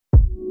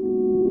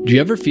Do you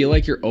ever feel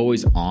like you're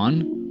always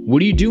on?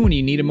 What do you do when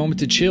you need a moment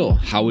to chill?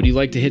 How would you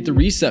like to hit the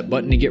reset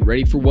button to get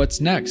ready for what's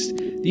next?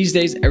 These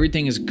days,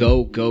 everything is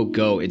go, go,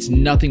 go. It's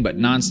nothing but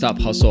nonstop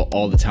hustle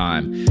all the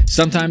time.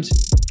 Sometimes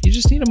you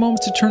just need a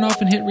moment to turn off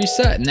and hit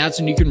reset, and that's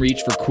when you can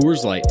reach for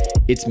Coors Light.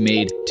 It's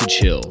made to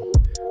chill.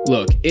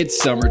 Look, it's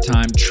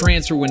summertime,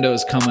 transfer window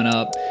is coming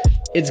up.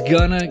 It's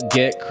gonna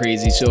get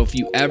crazy, so if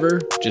you ever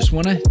just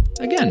wanna,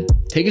 again,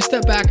 take a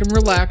step back and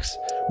relax,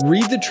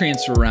 read the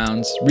transfer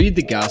rounds, read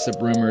the gossip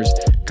rumors,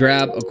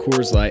 grab a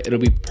Coors Light. It'll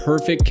be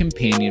perfect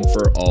companion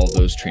for all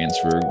those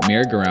transfer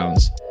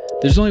merry-go-rounds.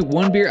 There's only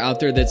one beer out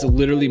there that's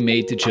literally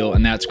made to chill,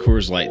 and that's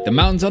Coors Light. The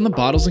mountains on the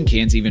bottles and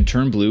cans even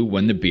turn blue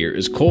when the beer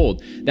is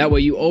cold. That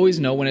way you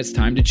always know when it's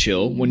time to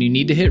chill. When you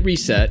need to hit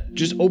reset,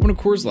 just open a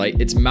Coors Light.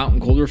 It's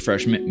mountain cold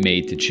refreshment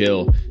made to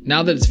chill.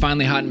 Now that it's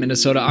finally hot in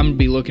Minnesota, I'm going to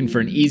be looking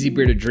for an easy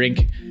beer to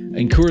drink,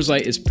 and Coors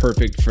Light is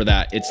perfect for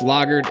that. It's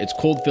lagered, it's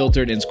cold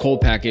filtered, and it's cold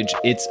packaged.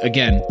 It's,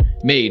 again,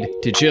 made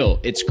to chill.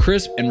 It's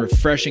crisp and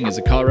refreshing as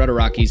the Colorado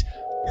Rockies.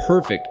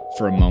 Perfect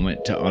for a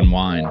moment to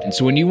unwind. And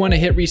so when you want to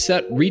hit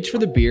reset, reach for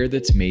the beer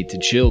that's made to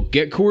chill.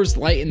 Get Coors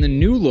Light in the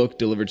new look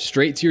delivered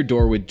straight to your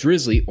door with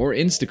Drizzly or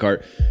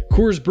Instacart.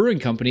 Coors Brewing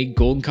Company,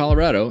 Golden,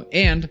 Colorado.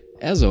 And,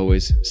 as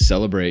always,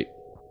 celebrate.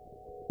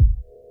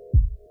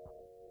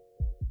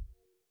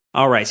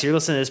 All right, so you're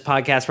listening to this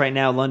podcast right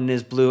now, London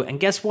is Blue. And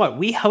guess what?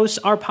 We host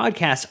our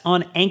podcast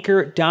on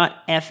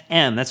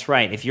Anchor.fm. That's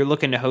right. If you're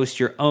looking to host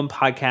your own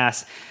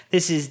podcast,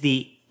 this is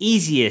the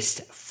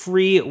easiest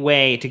free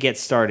way to get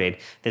started.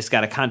 This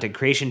got a content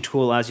creation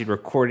tool, allows you to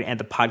record and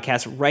the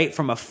podcast right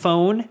from a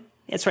phone.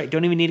 That's right,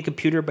 don't even need a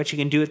computer, but you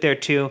can do it there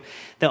too.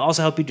 They'll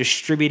also help you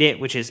distribute it,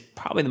 which is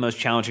probably the most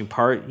challenging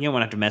part. You don't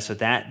want to have to mess with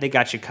that. They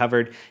got you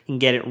covered. You can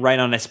get it right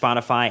on a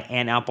Spotify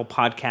and Apple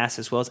Podcasts,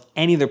 as well as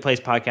any other place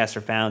podcasts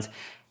are found.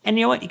 And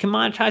you know what? You can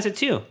monetize it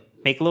too.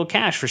 Make a little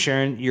cash for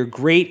sharing your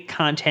great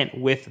content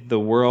with the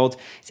world.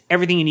 It's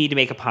everything you need to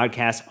make a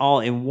podcast all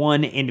in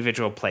one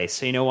individual place.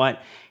 So you know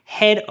what?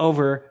 Head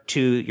over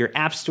to your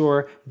app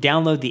store,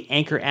 download the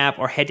Anchor app,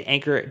 or head to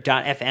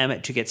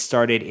anchor.fm to get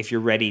started if you're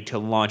ready to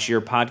launch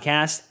your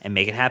podcast and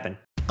make it happen.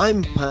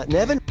 I'm Pat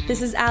Nevin.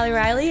 This is Ali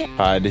Riley.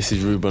 Hi, this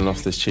is Ruben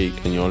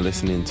Loftus-Cheek, and you're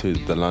listening to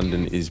the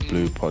London is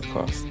Blue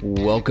podcast.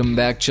 Welcome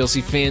back,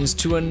 Chelsea fans,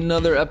 to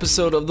another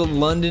episode of the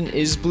London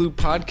is Blue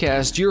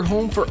podcast, your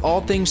home for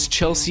all things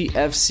Chelsea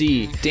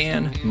FC.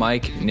 Dan,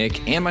 Mike,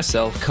 Nick, and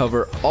myself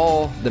cover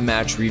all the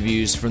match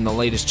reviews from the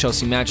latest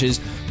Chelsea matches.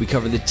 We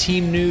cover the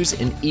team news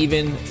and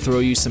even throw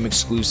you some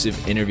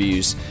exclusive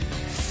interviews.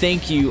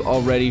 Thank you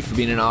already for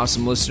being an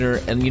awesome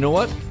listener, and you know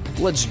what?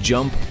 Let's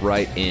jump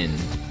right in.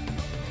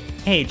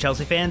 Hey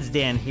Chelsea fans,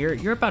 Dan here.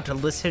 You're about to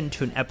listen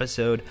to an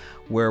episode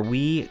where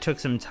we took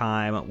some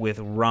time with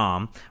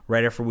Rom,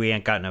 writer for We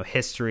Ain't Got No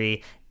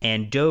History,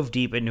 and dove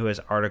deep into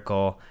his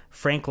article,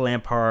 Frank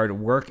Lampard,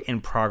 Work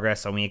in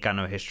Progress on We Ain't Got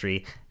No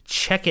History.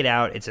 Check it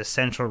out. It's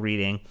essential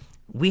reading.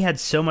 We had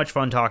so much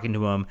fun talking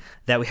to him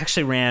that we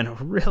actually ran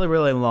really,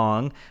 really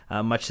long,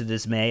 much to the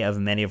dismay of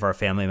many of our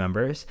family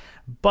members.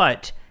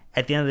 But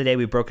at the end of the day,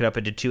 we broke it up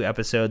into 2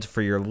 episodes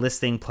for your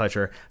listening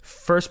pleasure.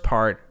 First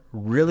part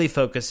really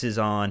focuses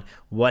on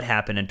what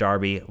happened at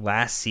Derby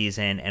last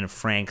season and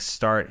Frank's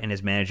start in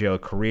his managerial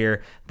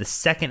career. The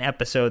second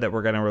episode that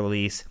we're going to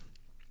release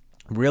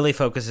really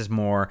focuses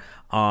more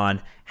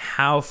on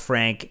how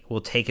Frank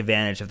will take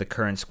advantage of the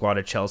current squad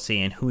at Chelsea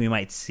and who we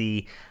might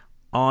see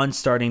on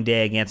starting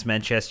day against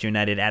Manchester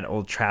United at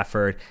Old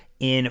Trafford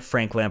in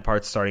Frank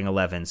Lampard's starting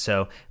 11.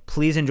 So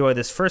please enjoy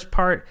this first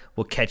part.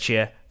 We'll catch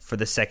you for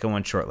the second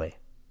one shortly.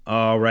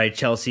 All right,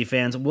 Chelsea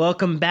fans,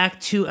 welcome back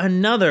to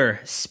another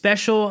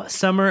special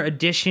summer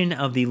edition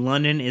of the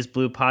London is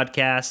Blue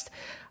podcast.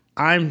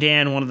 I'm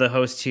Dan, one of the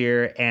hosts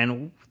here,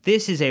 and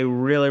this is a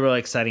really, really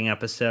exciting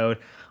episode.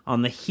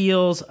 On the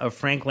heels of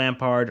Frank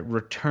Lampard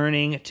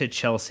returning to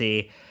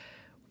Chelsea,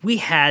 we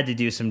had to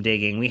do some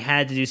digging. We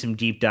had to do some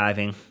deep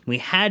diving. We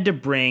had to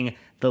bring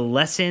the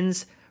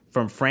lessons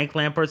from Frank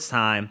Lampard's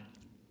time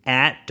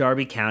at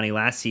Derby County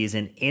last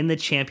season in the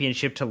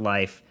championship to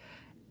life.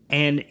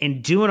 And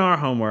in doing our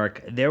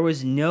homework, there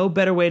was no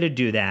better way to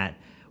do that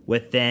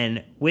with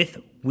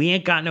We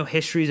Ain't Got No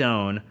History's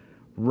own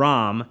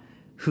Rom,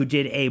 who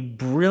did a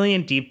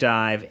brilliant deep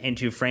dive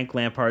into Frank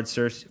Lampard's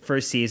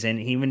first season.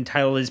 He even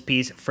titled his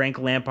piece, Frank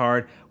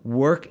Lampard,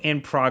 Work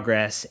in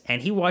Progress,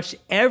 and he watched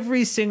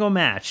every single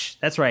match.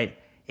 That's right.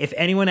 If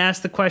anyone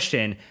asked the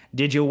question,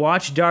 did you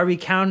watch Derby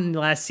County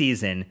last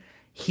season?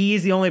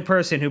 He's the only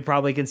person who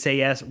probably can say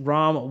yes.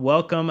 Rom,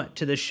 welcome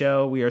to the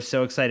show. We are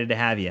so excited to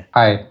have you.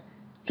 Hi.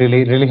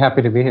 Really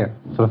happy to be here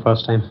for the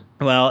first time.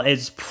 Well,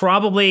 it's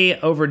probably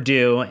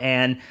overdue,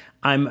 and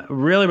I'm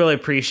really, really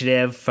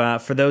appreciative.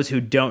 For those who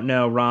don't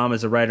know, Rom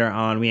is a writer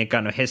on We Ain't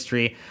Got No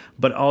History,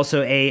 but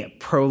also a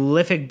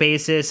prolific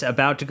bassist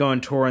about to go on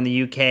tour in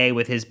the UK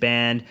with his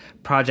band,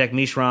 Project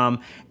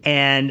Mishram.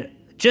 And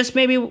just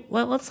maybe,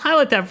 let's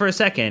highlight that for a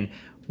second.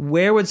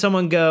 Where would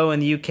someone go in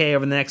the UK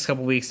over the next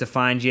couple of weeks to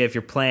find you if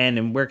you're playing,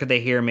 and where could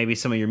they hear maybe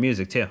some of your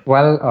music too?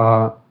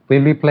 Well,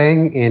 we'll be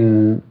playing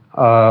in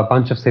a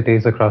bunch of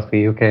cities across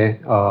the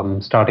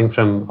UK, starting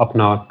from up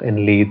north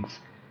in Leeds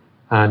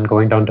and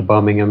going down to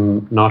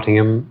Birmingham,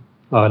 Nottingham,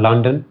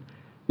 London,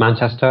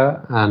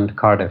 Manchester, and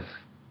Cardiff.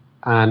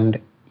 And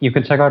you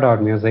can check out our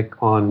music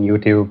on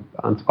YouTube,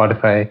 on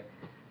Spotify,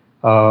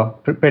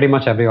 pretty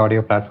much every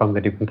audio platform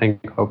that you can think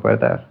of, we're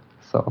there.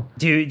 So,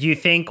 do you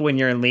think when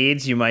you're in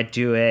Leeds you might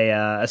do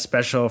a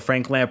special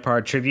Frank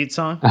Lampard tribute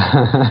song?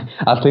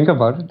 I'll think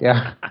about it.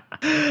 Yeah.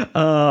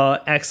 Oh,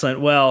 excellent.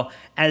 Well,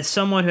 as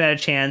someone who had a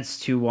chance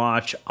to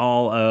watch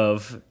all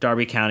of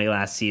Derby County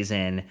last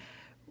season,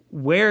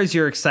 where's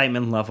your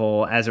excitement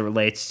level as it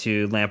relates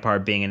to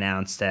Lampard being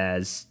announced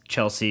as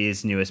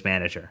Chelsea's newest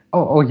manager?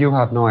 Oh, you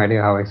have no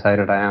idea how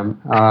excited I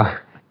am.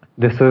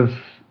 This is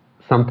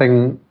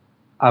something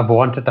I've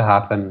wanted to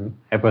happen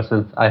ever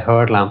since I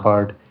heard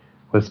Lampard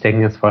was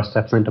taking his first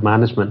steps into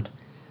management.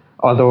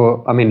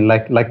 Although, I mean,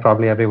 like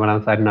probably everyone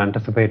else, I didn't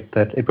anticipate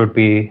that it would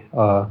be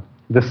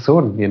this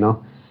soon, you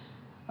know.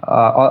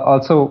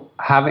 Also,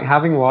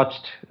 having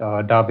watched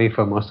Derby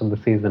for most of the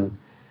season,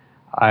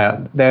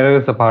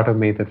 there is a part of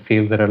me that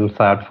feels a little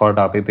sad for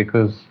Derby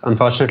because,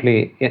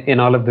 unfortunately, in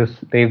all of this,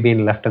 they've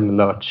been left in the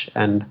lurch.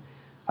 And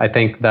I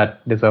think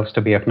that deserves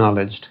to be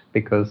acknowledged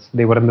because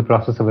they were in the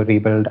process of a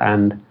rebuild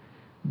and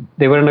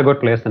they were in a good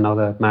place, and now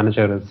the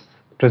manager is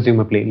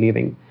presumably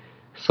leaving.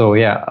 So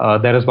yeah,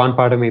 there is one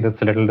part of me that's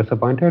a little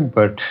disappointed,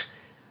 but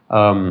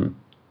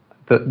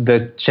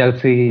the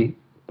Chelsea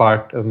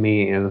part of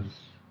me is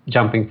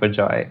jumping for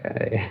joy.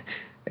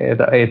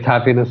 Its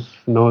happiness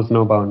knows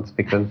no bounds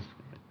because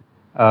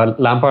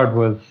Lampard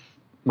was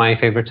my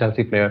favorite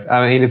Chelsea player.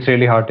 I mean, it's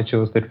really hard to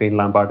choose between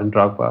Lampard and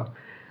Drogba,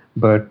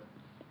 but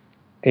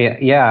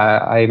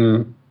yeah,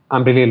 I'm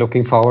really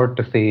looking forward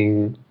to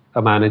seeing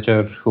a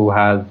manager who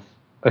has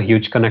a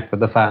huge connect with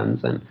the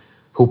fans and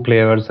who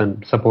players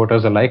and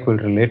supporters alike will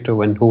relate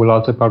to, and who will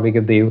also probably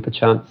give the youth a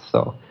chance.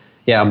 So,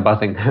 yeah, I'm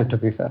buzzing, to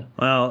be fair.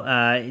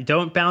 Well,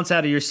 don't bounce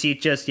out of your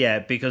seat just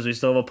yet because we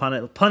still have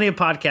plenty of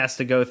podcasts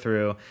to go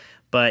through.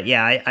 But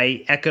yeah,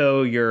 I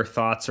echo your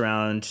thoughts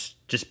around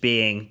just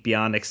being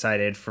beyond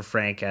excited for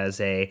Frank as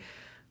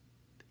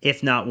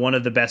if not one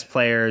of the best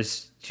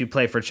players to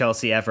play for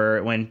Chelsea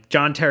ever. When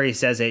John Terry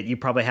says it, you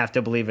probably have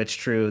to believe it's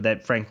true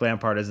that Frank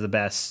Lampard is the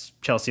best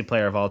Chelsea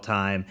player of all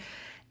time.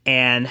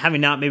 And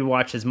having not maybe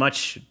watched as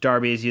much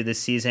Derby as you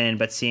this season,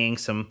 but seeing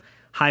some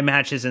high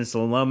matches and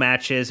some low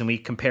matches, and we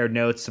compared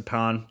notes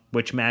upon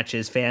which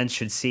matches fans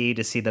should see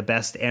to see the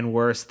best and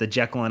worst, the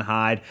Jekyll and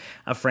Hyde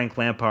of Frank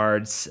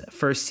Lampard's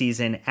first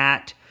season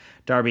at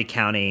Derby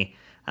County.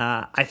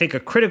 I think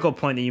a critical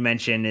point that you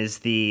mentioned is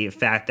the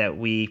fact that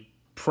we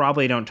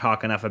probably don't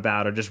talk enough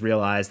about or just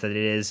realize that it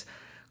is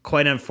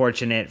quite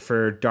unfortunate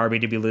for Derby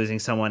to be losing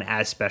someone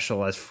as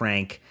special as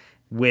Frank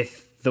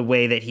with the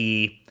way that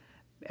he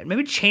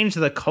maybe change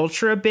the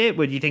culture a bit.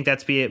 Would you think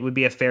would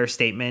be a fair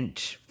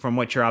statement from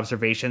what your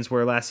observations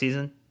were last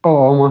season?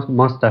 Oh,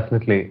 most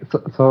definitely.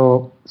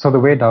 So the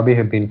way Derby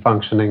have been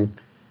functioning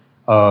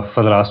for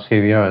the last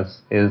few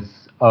years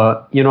is,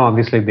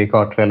 obviously they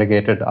got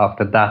relegated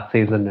after that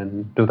season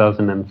in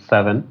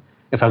 2007,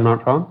 if I'm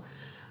not wrong,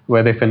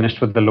 where they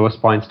finished with the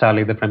lowest points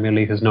tally the Premier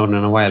League has known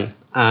in a while.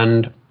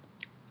 And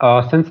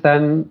since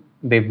then,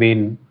 they've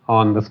been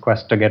on this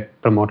quest to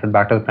get promoted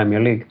back to the Premier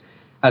League,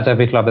 as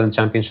every club in the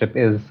Championship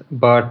is.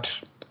 But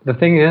the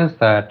thing is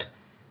that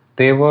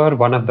they were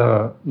one of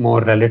the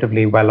more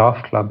relatively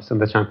well-off clubs in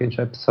the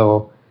Championship.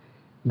 So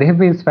they've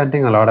been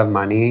spending a lot of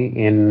money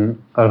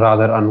in a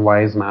rather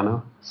unwise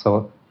manner.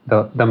 So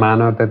the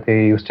manner that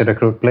they used to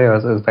recruit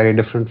players is very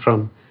different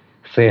from,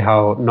 say,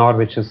 how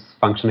Norwich is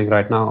functioning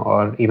right now,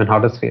 or even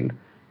Huddersfield,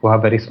 who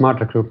have very smart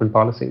recruitment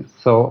policies.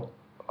 So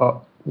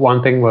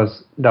one thing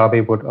was Derby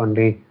would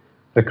only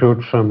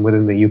recruit from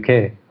within the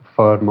UK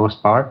for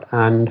most part,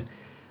 and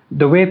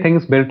the way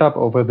things built up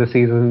over the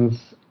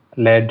seasons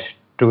led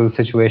to a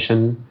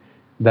situation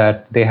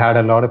that they had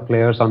a lot of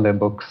players on their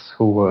books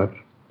who were,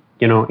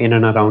 in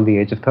and around the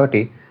age of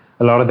 30,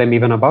 a lot of them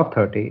even above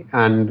 30,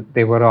 and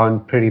they were on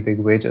pretty big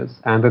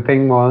wages. And the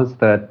thing was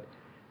that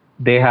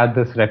they had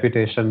this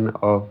reputation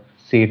of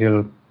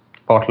serial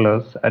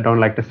bottlers. I don't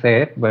like to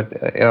say it, but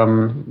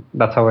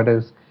that's how it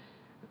is,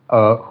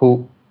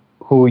 who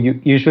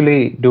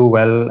usually do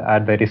well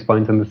at various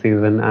points in the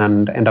season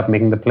and end up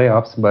making the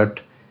playoffs,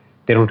 but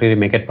they don't really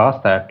make it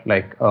past that.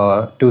 Like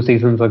 2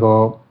 seasons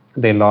ago,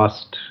 they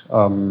lost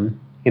in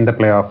the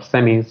playoff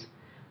semis.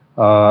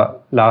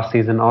 Last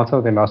season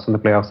also, they lost in the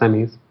playoff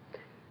semis.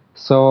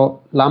 So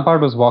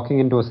Lampard was walking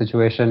into a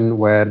situation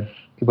where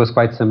it was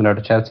quite similar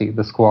to Chelsea.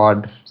 The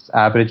squad's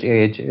average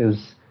age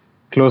is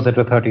closer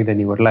to 30 than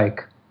you would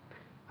like.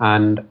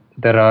 And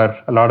there are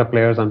a lot of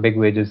players on big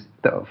wages.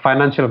 The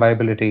financial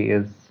viability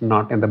is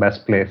not in the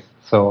best place.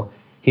 So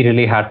he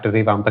really had to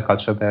revamp the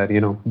culture there,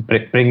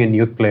 bring in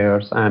youth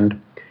players.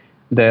 And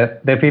their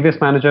previous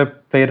manager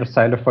played a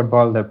style of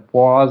football that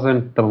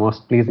wasn't the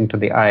most pleasing to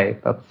the eye.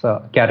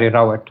 That's Gary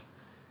Rowett,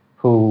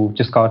 who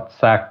just got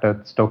sacked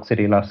at Stoke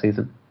City last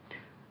season.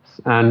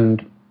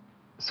 And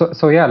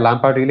so yeah,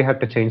 Lampard really had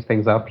to change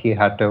things up. He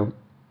had to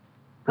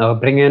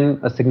bring in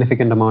a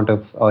significant amount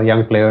of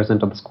young players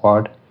into the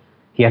squad.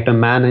 He had to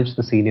manage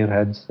the senior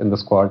heads in the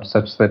squad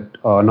such that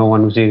no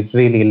one was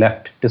really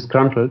left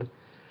disgruntled.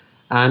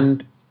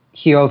 And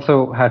he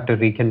also had to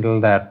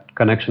rekindle that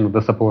connection with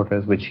the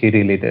supporters, which he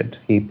really did.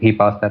 He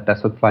passed that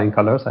test with flying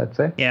colors, I'd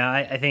say. Yeah,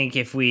 I think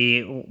if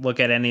we look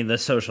at any of the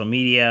social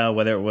media,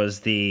 whether it was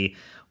the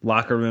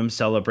locker room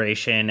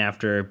celebration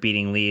after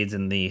beating Leeds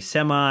in the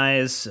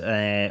semis,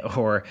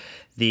 or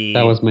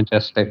that was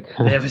majestic.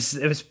 it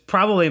was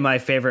probably my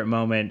favorite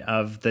moment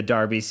of the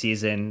Derby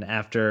season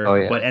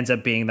after what ends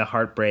up being the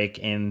heartbreak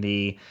in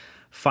the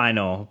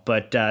final.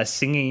 But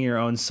singing your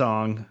own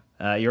song,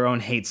 your own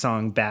hate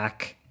song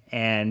back,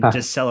 and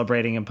just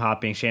celebrating and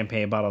popping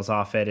champagne bottles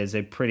off it is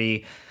a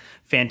pretty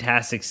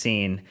fantastic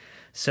scene.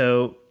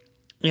 So,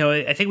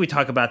 I think we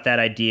talk about that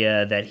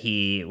idea that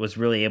he was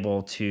really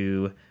able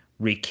to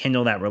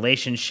rekindle that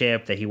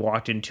relationship, that he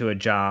walked into a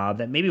job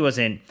that maybe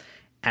wasn't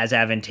as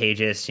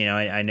advantageous.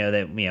 I know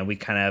that, we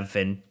kind of,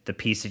 in the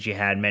piece that you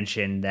had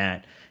mentioned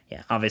that,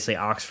 obviously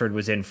Oxford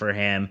was in for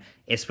him,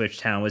 Ipswich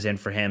Town was in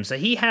for him. So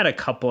he had a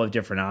couple of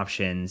different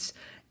options,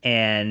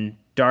 and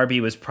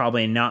Derby was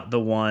probably not the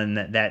one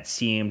that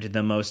seemed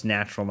the most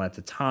natural at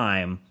the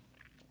time.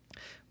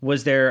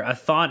 Was there a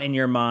thought in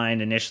your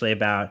mind initially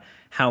about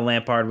how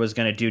Lampard was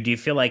going to do? Do you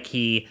feel like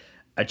he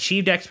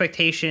achieved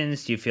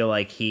expectations? Do you feel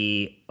like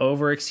he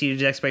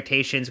overexceeded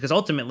expectations? Because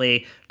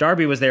ultimately,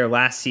 Derby was there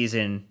last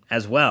season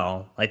as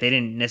well. Like, they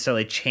didn't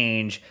necessarily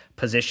change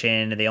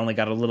position. They only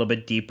got a little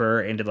bit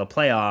deeper into the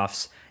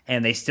playoffs,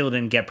 and they still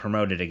didn't get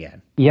promoted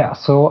again. Yeah,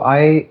 so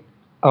I'd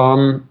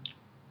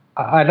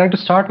like to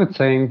start with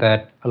saying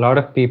that a lot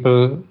of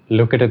people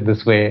look at it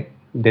this way.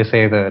 They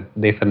say that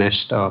they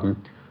finished a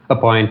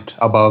point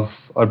above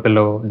or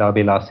below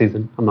Derby last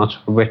season. I'm not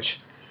sure which.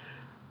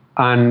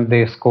 And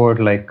they scored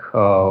like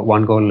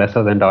one goal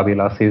lesser than Derby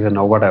last season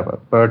or whatever.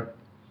 But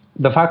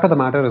the fact of the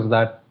matter is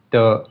that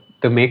the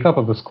makeup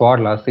of the squad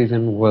last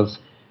season was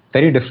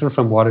very different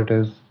from what it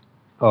is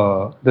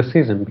this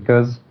season,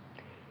 because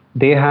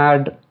they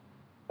had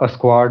a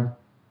squad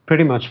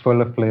pretty much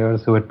full of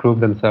players who had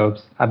proved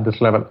themselves at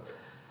this level.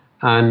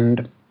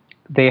 And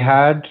they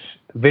had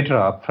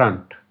Vidra up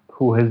front,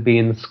 who has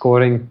been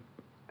scoring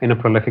in a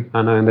prolific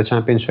manner in the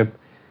championship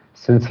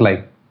since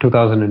like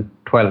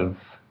 2012,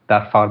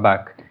 that far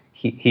back.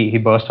 He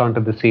burst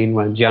onto the scene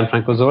when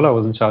Gianfranco Zola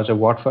was in charge of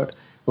Watford,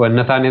 when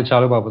Nathaniel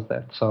Chaluba was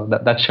there. So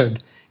that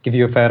should give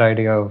you a fair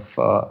idea of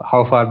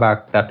how far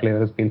back that player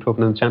has been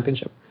proven in the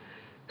championship.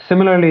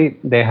 Similarly,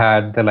 they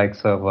had the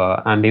likes of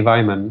Andy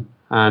Wyman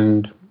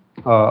and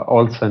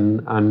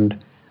Olsen and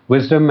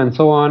Wisdom and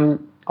so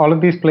on. All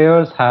of these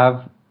players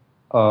have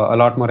a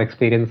lot more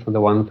experience than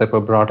the ones that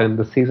were brought in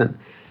this season.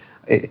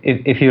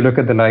 If you look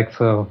at the likes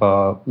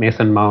of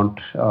Mason Mount,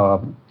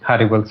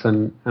 Harry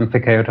Wilson, and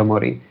Fikayo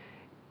Tomori,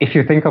 if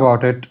you think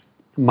about it,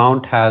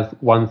 Mount has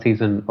one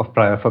season of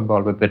prior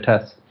football with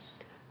Vitesse.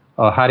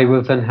 Harry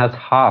Wilson has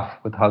half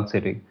with Hull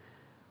City.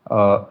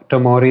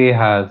 Tomori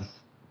has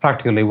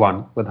practically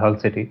one with Hull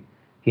City.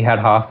 He had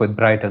half with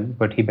Brighton,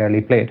 but he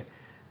barely played.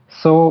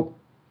 So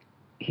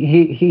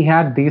he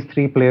had these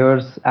three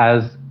players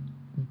as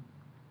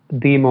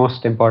the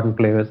most important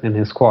players in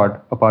his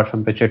squad, apart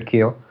from Richard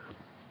Keogh.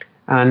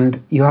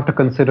 And you have to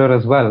consider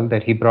as well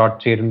that he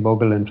brought Jayden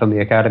Bogle in from the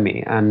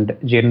academy. And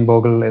Jayden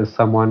Bogle is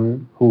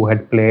someone who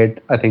had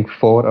played, I think,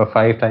 4 or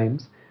 5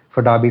 times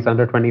for Derby's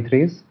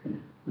under-23s.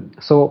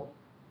 So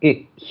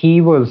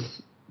he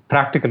was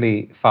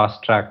practically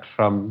fast-tracked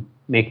from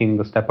making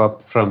the step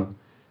up from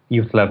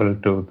youth level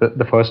to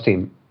the first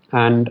team.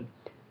 And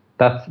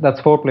that's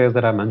 4 players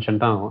that I mentioned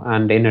now.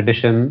 And in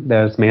addition,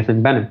 there's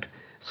Mason Bennett.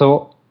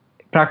 So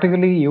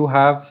practically you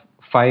have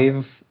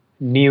 5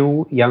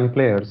 new young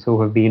players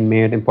who have been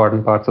made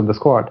important parts of the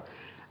squad.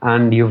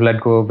 And you've let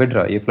go of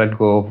Vidra, you've let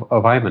go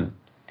of Wyman.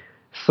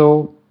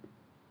 So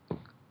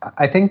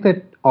I think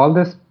that all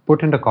this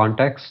put into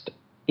context,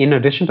 in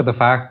addition to the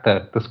fact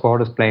that the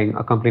squad is playing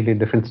a completely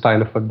different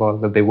style of football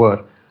that they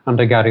were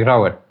under Gary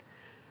Rowett,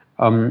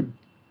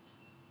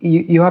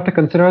 you have to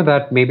consider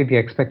that maybe the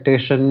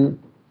expectation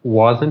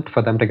wasn't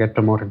for them to get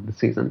promoted this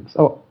season.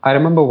 So I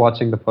remember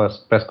watching the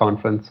first press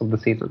conference of the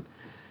season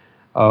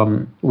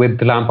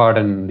with Lampard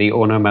and the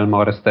owner Mel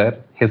Morris there,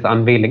 his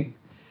unveiling.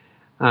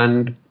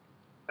 And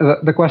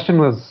the question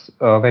was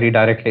very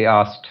directly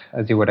asked,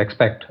 as you would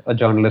expect. A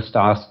journalist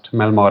asked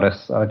Mel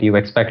Morris, do you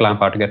expect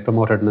Lampard to get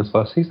promoted in his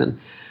first season?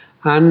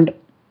 And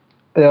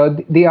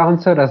the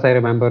answer, as I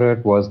remember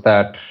it, was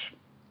that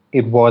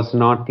it was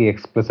not the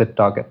explicit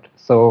target.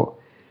 So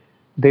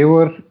they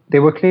were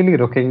clearly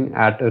looking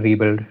at a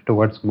rebuild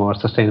towards a more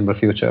sustainable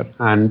future.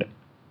 And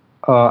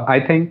I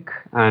think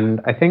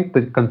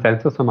the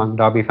consensus among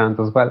Derby fans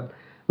as well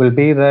will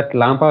be that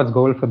Lampard's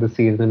goal for the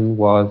season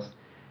was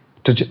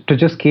to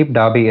just keep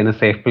Derby in a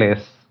safe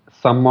place,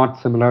 somewhat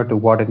similar to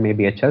what it may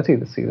be at Chelsea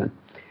this season.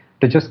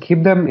 To just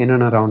keep them in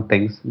and around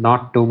things,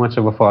 not too much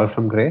of a fall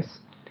from grace,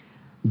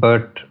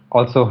 but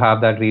also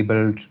have that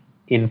rebuild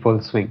in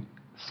full swing.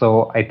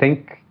 So I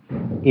think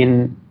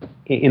in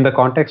the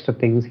context of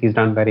things, he's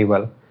done very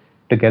well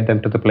to get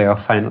them to the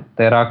playoff final.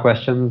 There are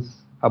questions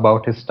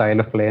about his style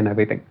of play and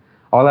everything.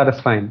 All that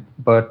is fine,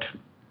 but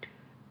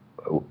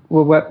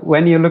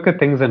when you look at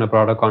things in a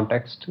broader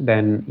context,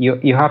 then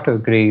you have to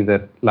agree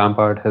that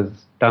Lampard has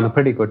done a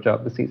pretty good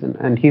job this season,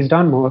 and he's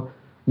done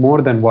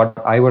more than what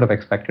I would have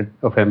expected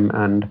of him.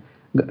 And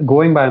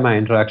going by my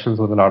interactions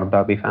with a lot of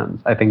Derby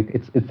fans, I think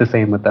it's the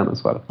same with them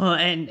as well. Well,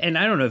 and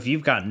I don't know if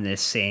you've gotten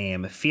this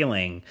same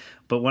feeling,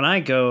 but when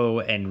I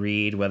go and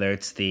read, whether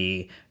it's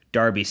the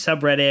Derby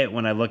subreddit,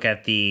 when I look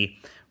at the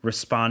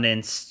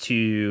respondents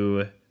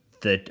to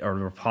or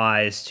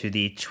replies to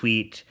the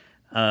tweet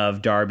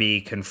of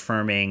Derby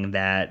confirming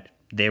that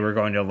they were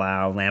going to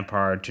allow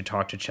Lampard to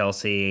talk to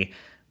Chelsea,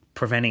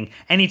 preventing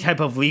any type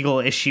of legal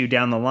issue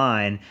down the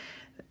line,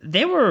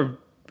 they were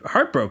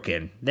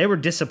heartbroken. They were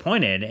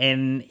disappointed.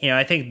 And,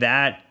 I think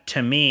that,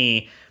 to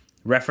me,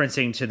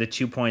 referencing to the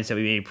 2 points that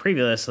we made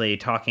previously,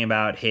 talking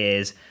about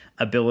his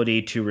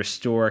ability to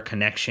restore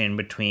connection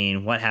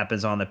between what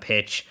happens on the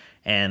pitch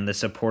and the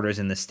supporters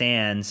in the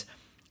stands,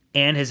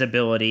 and his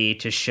ability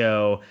to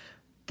show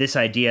this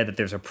idea that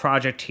there's a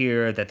project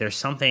here, that there's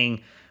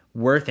something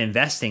worth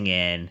investing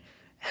in,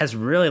 has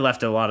really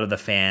left a lot of the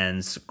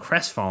fans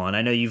crestfallen.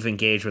 I know you've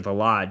engaged with a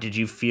lot. Did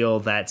you feel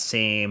that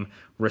same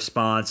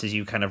response as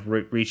you kind of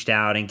reached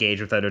out,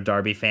 engaged with other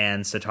Derby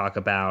fans to talk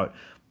about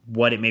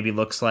what it maybe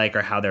looks like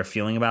or how they're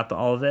feeling about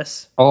all of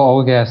this?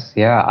 Oh yes,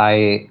 yeah.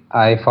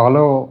 I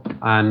follow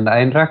and I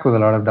interact with a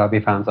lot of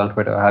Derby fans on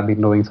Twitter. I've been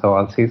doing so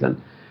all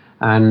season.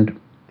 And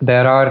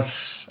there are,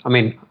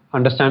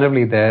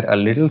 understandably, they're a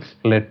little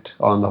split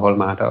on the whole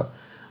matter.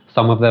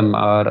 Some of them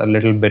are a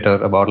little bitter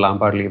about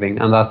Lampard leaving,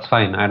 and that's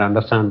fine. I'd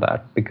understand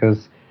that,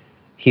 because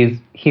he's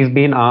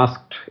been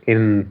asked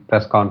in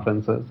press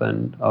conferences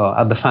and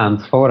at the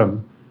fans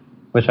forum,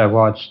 which I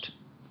watched,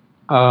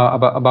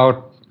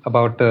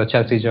 about the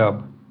Chelsea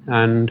job.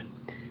 And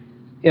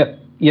yeah,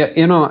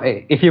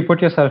 if you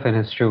put yourself in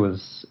his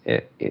shoes,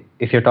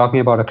 if you're talking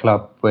about a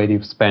club where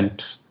you've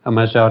spent a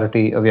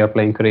majority of your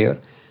playing career,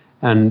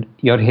 and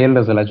you're hailed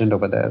as a legend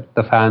over there.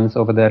 The fans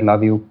over there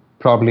love you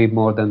probably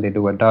more than they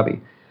do at Derby.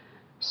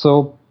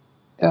 So,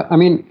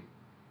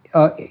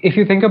 if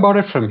you think about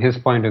it from his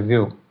point of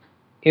view,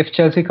 if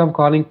Chelsea come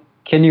calling,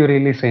 can you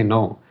really say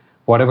no?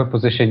 Whatever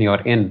position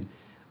you're in.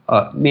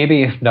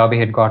 Maybe if Derby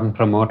had gotten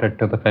promoted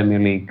to the Premier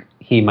League,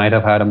 he might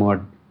have had a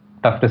more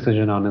tough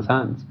decision on his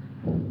hands.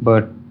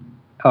 But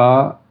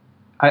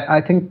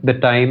I think the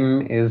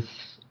time is...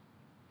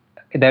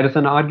 There is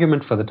an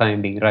argument for the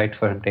time being right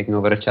for him taking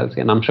over at Chelsea,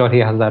 and I'm sure he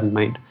has that in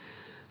mind.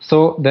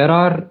 So there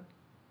are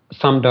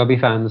some Derby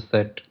fans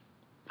that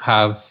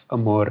have a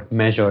more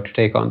measured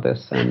take on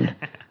this, and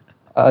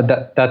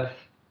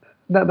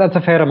that's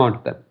a fair amount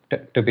of them,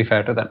 to be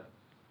fair to them.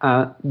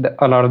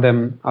 A lot of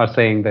them are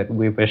saying that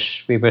we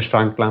wish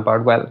Frank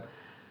Lampard well,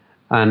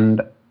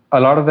 and a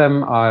lot of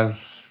them are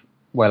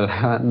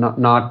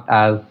not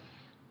as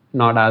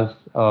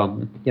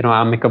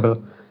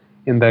amicable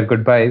in their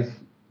goodbyes.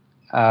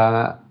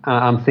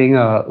 I'm seeing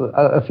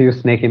a few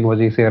snake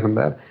emojis here and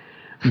there,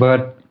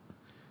 but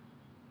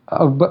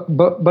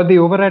the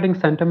overriding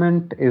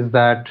sentiment is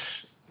that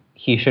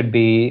he should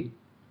be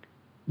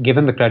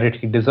given the credit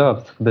he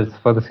deserves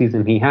for the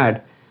season he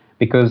had,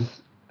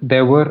 because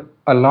there were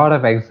a lot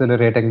of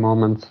exhilarating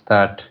moments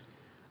that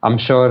I'm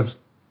sure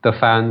the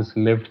fans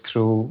lived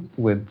through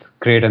with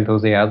great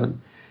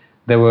enthusiasm.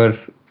 There were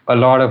a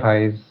lot of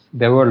highs,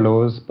 there were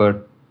lows,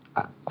 but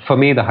for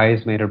me the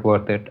highs made it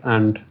worth it.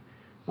 And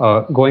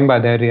going by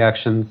their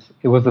reactions,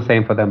 it was the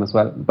same for them as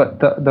well. But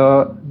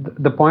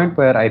the point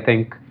where I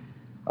think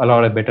a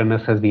lot of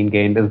bitterness has been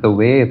gained is the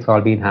way it's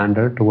all been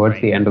handled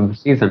towards the end of the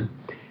season,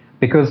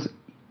 because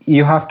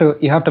you have to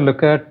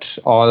look at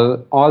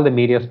all the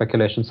media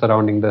speculation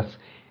surrounding this.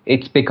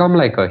 It's become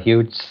like a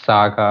huge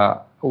saga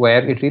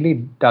where it really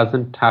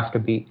doesn't have to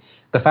be.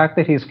 The fact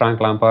that he's Frank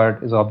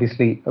Lampard is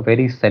obviously a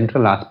very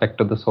central aspect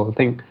of this whole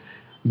thing,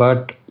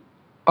 but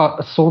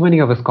so many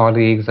of his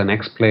colleagues and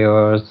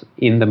ex-players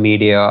in the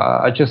media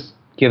are just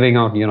giving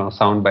out,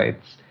 sound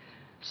bites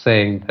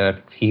saying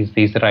that he's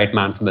the right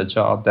man for the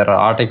job. There are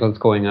articles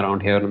going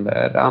around here and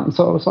there.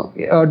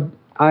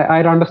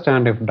 I'd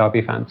understand if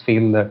Derby fans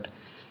feel that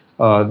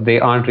they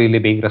aren't really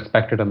being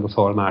respected in this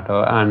whole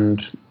matter,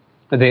 and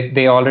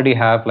they already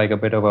have like a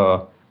bit of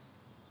a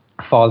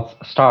false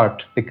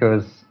start,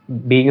 because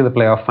being in the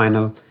playoff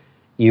final,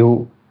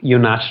 you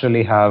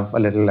naturally have a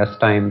little less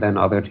time than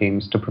other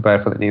teams to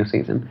prepare for the new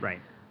season. Right.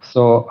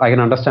 So I can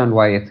understand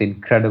why it's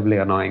incredibly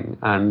annoying,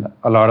 and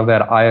a lot of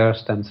their ire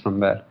stems from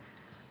there.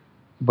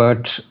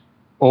 But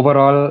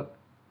overall,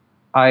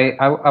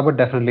 I would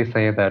definitely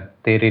say that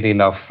they really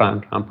love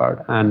Frank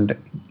Lampard, and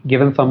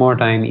given some more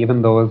time,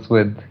 even those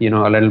with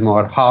a little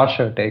more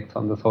harsher takes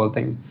on this whole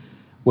thing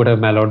would have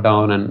mellowed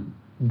down, and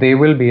they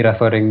will be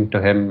referring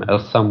to him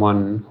as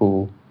someone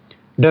who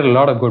did a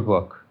lot of good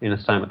work in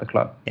his time at the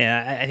club.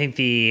 Yeah, I think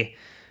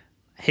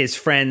his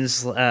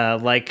friends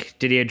like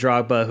Didier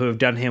Drogba, who have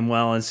done him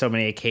well on so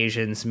many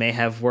occasions, may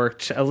have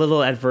worked a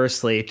little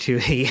adversely to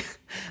the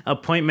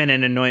appointment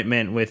and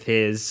anointment with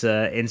his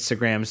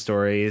Instagram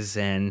stories.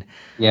 And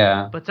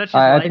Yeah, but such is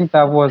I life. think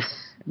that was.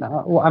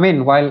 I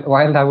mean,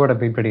 while that would have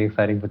been pretty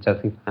exciting for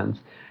Chelsea fans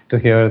to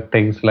hear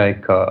things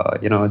like,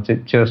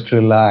 just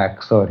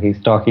relax, or he's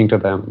talking to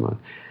them.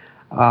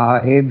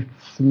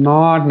 It's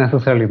not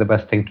necessarily the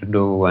best thing to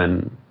do,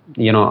 and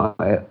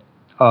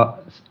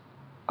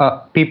uh,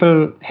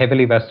 people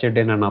heavily vested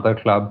in another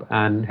club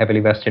and heavily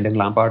vested in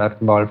Lampard are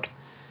involved.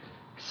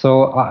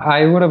 So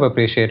I would have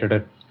appreciated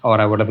it,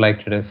 or I would have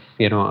liked it if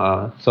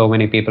so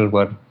many people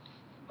were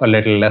a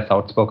little less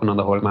outspoken on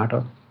the whole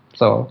matter.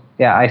 So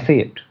yeah, I see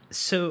it.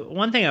 So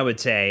one thing I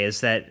would say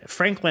is that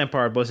Frank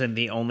Lampard wasn't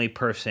the only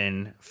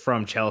person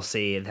from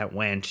Chelsea that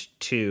went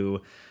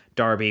to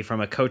Derby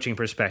from a coaching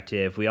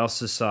perspective. We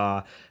also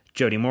saw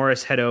Jody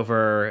Morris head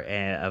over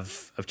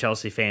of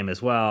Chelsea fame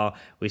as well.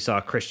 We saw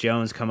Chris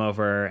Jones come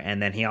over,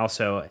 and then he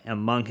also,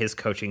 among his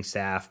coaching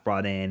staff,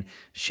 brought in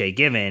Shay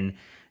Given.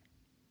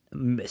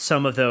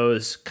 Some of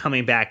those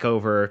coming back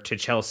over to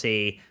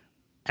Chelsea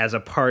as a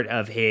part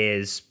of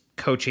his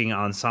coaching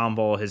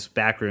ensemble, his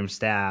backroom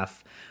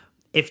staff.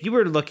 If you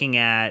were looking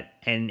at,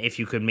 and if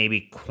you could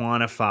maybe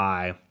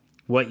quantify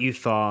what you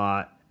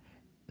thought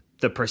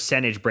the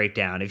percentage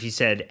breakdown, if you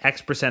said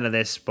X percent of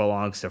this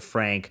belongs to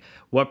Frank,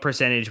 what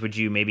percentage would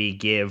you maybe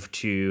give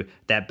to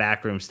that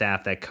backroom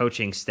staff, that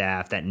coaching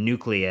staff, that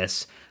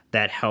nucleus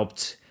that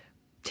helped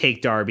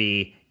take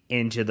Derby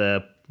into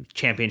the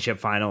championship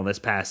final this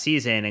past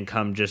season and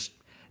come just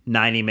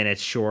 90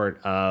 minutes short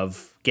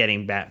of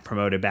getting back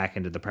promoted back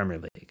into the Premier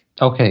League?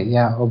 Okay,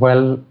 yeah.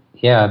 Well,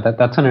 yeah,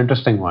 that's an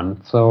interesting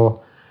one.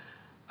 So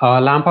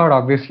Lampard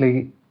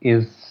obviously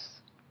is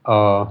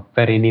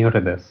very new to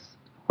this,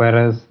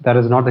 whereas that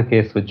is not the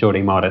case with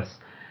Jody Morris.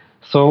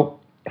 So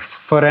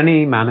for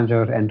any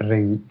manager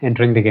entering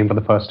the game for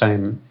the first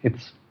time,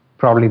 it's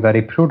probably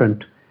very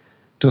prudent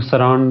to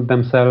surround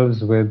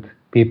themselves with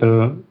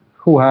people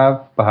who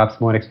have perhaps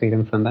more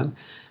experience than them.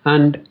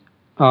 And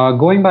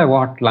going by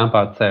what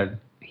Lampard said,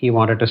 he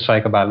wanted to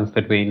strike a balance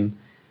between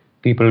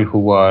people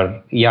who are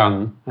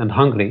young and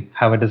hungry,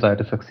 have a desire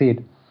to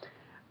succeed,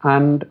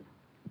 and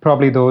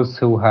probably those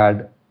who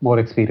had more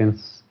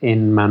experience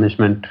in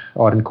management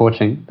or in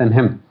coaching than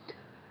him.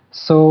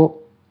 So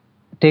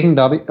taking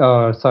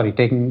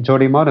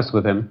Jody Morris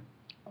with him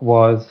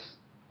was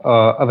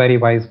a very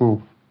wise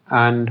move.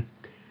 And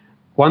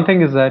one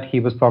thing is that he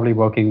was probably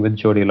working with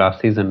Jody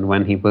last season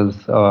when he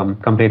was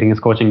completing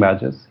his coaching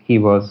badges. He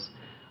was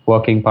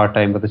working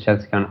part-time with the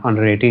Chelsea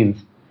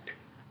under-18s.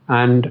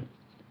 And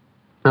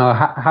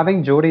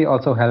having Jody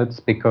also helps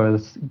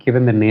because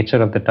given the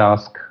nature of the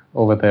task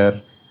over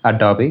there at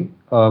Derby,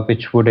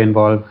 which would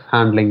involve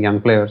handling young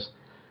players,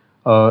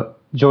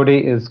 Jody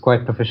is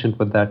quite proficient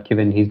with that,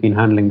 given he's been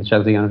handling the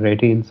Chelsea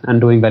under-18s and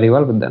doing very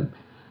well with them.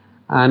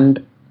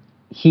 And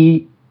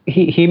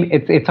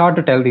it's hard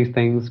to tell these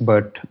things,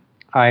 but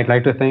I'd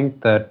like to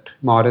think that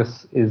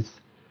Morris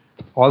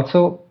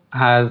also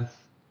has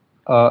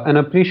an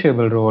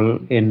appreciable role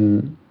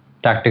in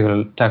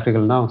tactical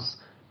nous,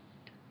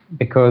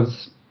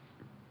 because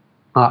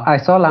I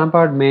saw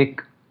Lampard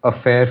make a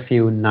fair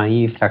few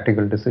naive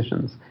tactical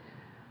decisions,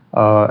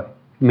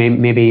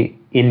 maybe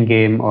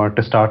in-game or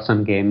to start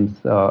some games,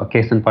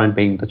 case in point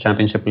being the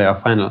Championship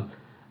playoff final,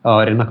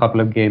 or in a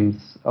couple of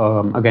games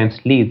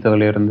against Leeds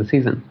earlier in the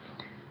season,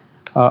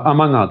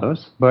 among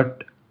others.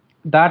 But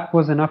that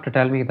was enough to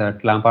tell me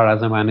that Lampard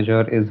as a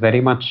manager is very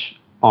much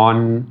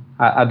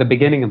at the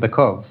beginning of the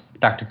curve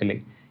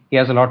tactically. He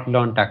has a lot to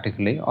learn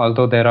tactically,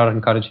 although there are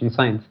encouraging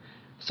signs.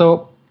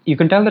 So you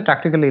can tell that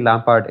tactically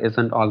Lampard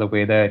isn't all the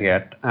way there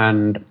yet.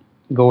 And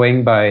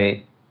going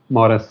by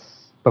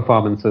Morris'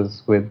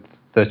 performances with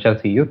the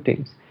Chelsea youth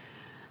teams,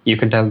 you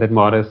can tell that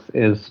Morris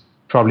is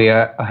probably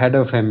ahead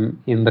of him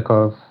in the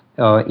curve,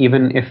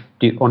 even if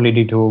only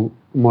due to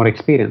more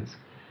experience.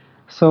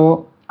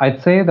 So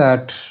I'd say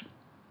that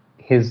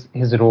his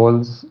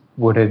roles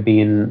would have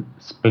been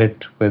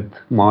split with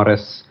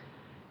Morris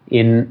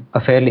in a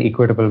fairly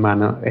equitable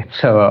manner.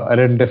 It's a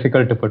little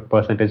difficult to put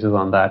percentages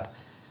on that,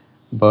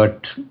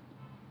 but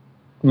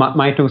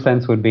my 2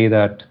 cents would be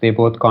that they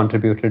both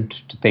contributed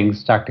to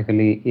things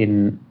tactically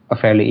in a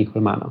fairly equal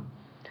manner.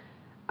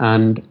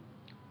 And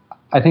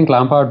I think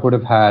Lampard would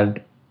have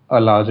had a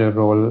larger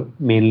role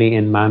mainly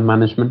in man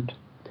management,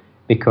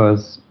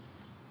 because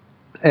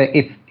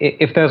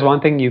if there's one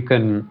thing you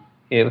can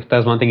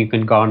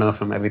garner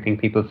from everything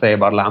people say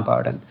about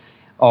Lampard and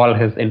all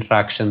his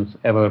interactions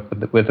ever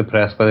with the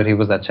press, whether he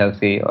was at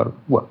Chelsea or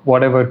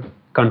whatever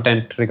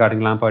content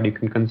regarding Lampard you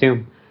can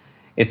consume,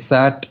 it's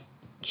that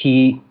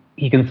he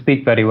can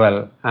speak very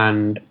well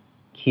and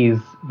he's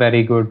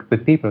very good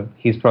with people.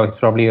 He's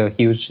probably a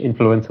huge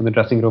influence in the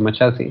dressing room at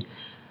Chelsea,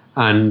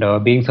 and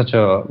being such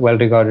a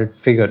well-regarded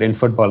figure in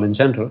football in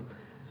general,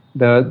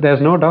 there's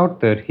no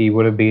doubt that he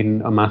would have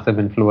been a massive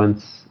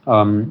influence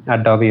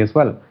at Derby as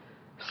well.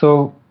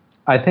 So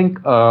I think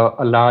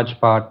a large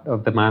part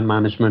of the man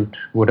management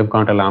would have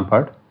gone to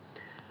Lampard.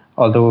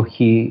 although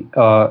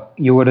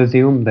you would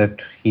assume that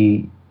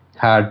he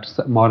had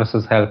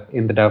Morris's help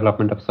in the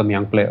development of some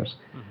young players.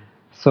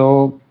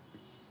 So,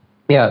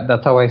 yeah,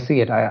 that's how I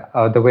see it.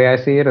 The way I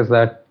see it is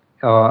that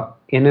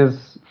in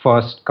his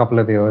first couple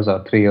of years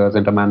or 3 years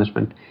into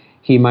management,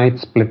 he might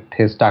split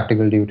his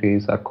tactical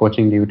duties or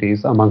coaching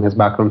duties among his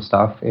backroom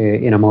staff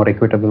in a more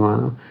equitable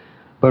manner.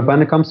 But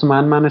when it comes to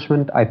man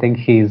management, I think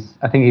he's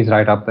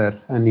right up there,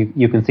 and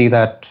you can see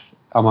that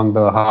among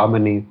the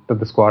harmony that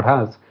the squad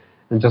has,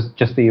 and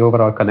just the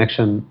overall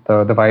connection,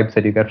 the vibes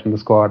that you get from the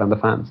squad and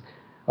the fans.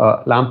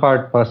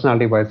 Lampard,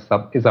 personality-wise,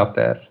 is up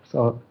there.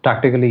 So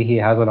tactically, he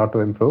has a lot to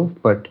improve,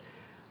 but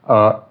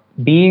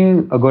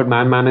being a good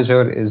man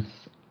manager is,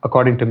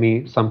 according to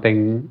me,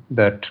 something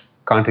that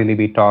can't really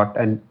be taught.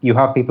 And you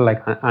have people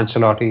like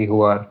Ancelotti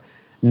who are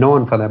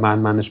known for their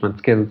man management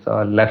skills,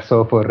 less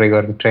so for rigor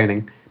in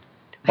training.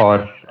 Or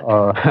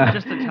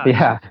just a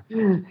touch.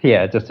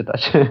 Yeah, just a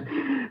touch.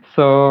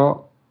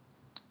 So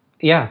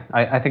yeah,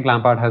 I think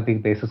Lampard has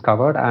these bases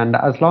covered, and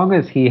as long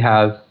as he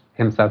has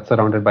himself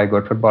surrounded by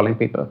good footballing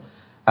people,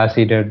 as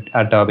he did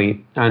at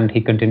Derby, and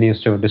he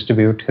continues to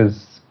distribute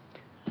his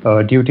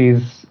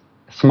duties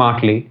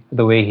smartly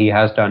the way he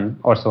has done,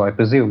 or so I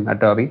presume, at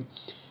Derby,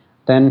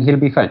 then he'll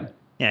be fine.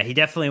 Yeah, he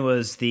definitely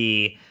was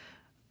the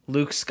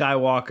Luke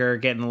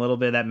Skywalker, getting a little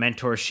bit of that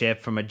mentorship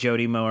from a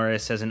Jody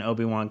Morris as an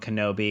Obi-Wan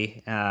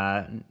Kenobi.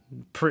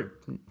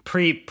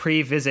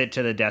 Pre visit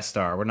to the Death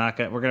Star. We're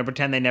gonna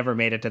pretend they never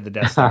made it to the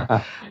Death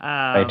Star.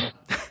 Right.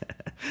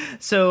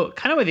 So,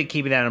 kind of with it,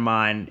 keeping that in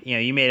mind,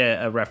 you made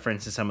a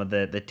reference to some of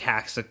the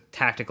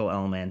tactical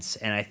elements,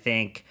 and I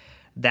think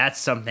that's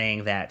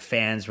something that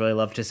fans really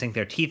love to sink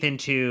their teeth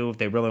into.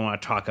 They really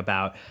want to talk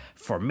about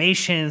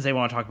formations. They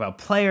want to talk about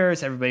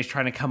players. Everybody's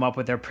trying to come up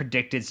with their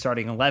predicted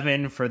starting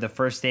 11 for the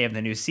first day of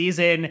the new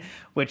season,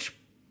 which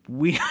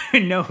we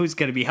know who's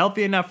going to be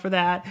healthy enough for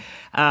that.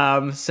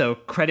 So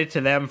credit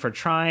to them for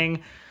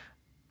trying.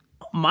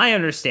 My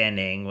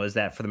understanding was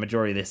that for the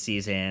majority of this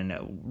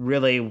season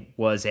really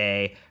was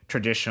a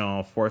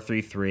traditional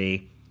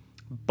 4-3-3.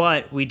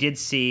 But we did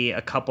see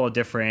a couple of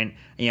different,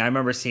 I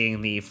remember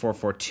seeing the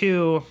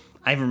 4-4-2.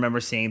 I remember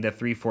seeing the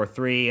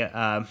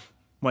 3-4-3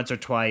 once or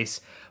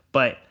twice.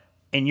 But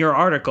in your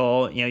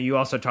article, you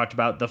also talked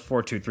about the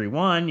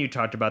 4-2-3-1. You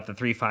talked about the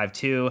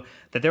 3-5-2,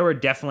 that there were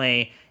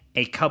definitely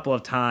a couple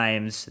of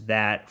times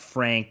that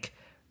Frank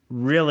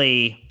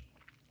really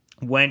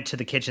went to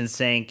the kitchen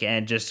sink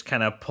and just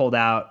kind of pulled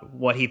out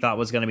what he thought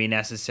was going to be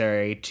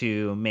necessary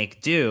to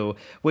make do,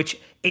 which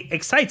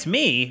excites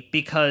me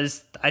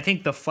because I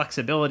think the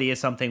flexibility is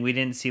something we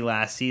didn't see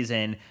last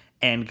season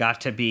and got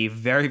to be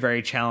very,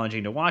 very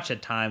challenging to watch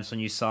at times when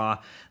you saw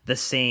the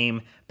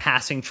same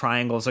passing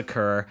triangles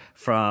occur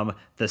from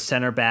the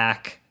center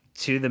back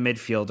to the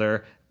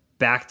midfielder,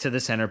 back to the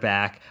center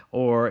back,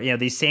 or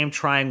these same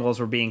triangles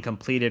were being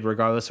completed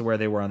regardless of where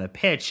they were on the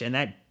pitch, and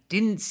that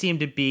didn't seem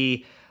to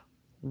be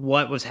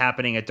what was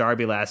happening at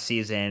Derby last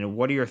season.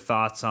 What are your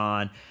thoughts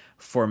on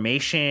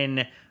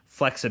formation,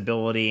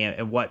 flexibility,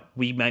 and what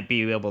we might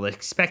be able to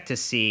expect to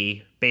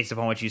see based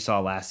upon what you saw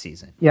last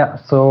season? Yeah,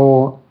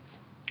 so,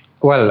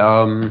 well...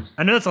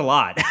 I know that's a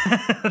lot.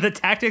 The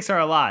tactics are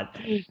a lot.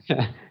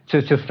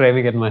 just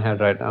framing it in my head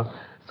right now.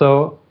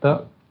 So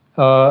the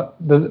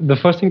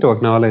first thing to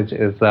acknowledge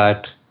is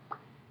that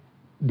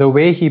the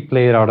way he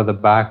played out of the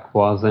back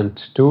wasn't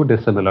too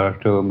dissimilar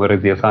to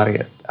Maurizio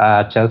Sarri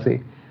at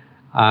Chelsea.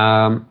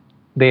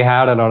 They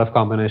had a lot of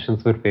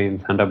combinations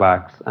between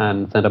centre-backs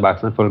and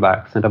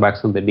full-backs,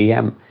 centre-backs on the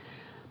DM.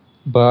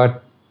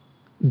 But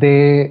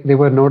they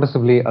were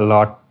noticeably a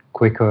lot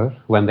quicker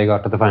when they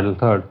got to the final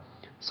third.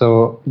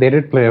 So they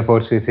did play a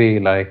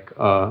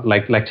 4-3-3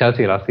 like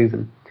Chelsea last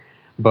season.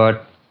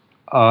 But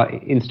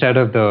instead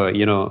of the,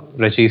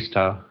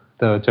 regista,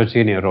 the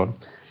Jorginho role,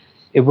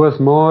 it was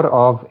more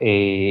of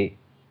a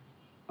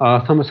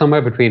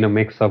somewhere between a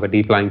mix of a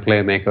deep-lying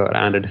playmaker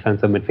and a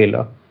defensive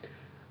midfielder.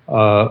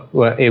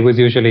 Where it was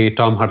usually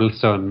Tom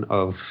Huddlestone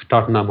of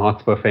Tottenham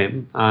Hotspur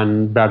fame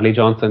and Bradley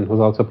Johnson, who's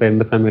also played in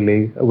the Premier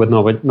League with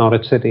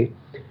Norwich City.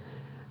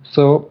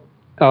 So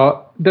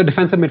the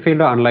defensive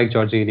midfielder, unlike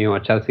Jorginho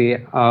at Chelsea,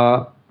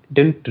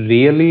 didn't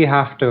really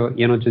have to,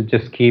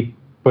 just keep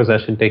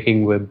possession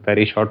taking with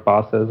very short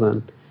passes.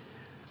 And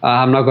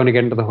I'm not going to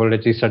get into the whole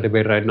regista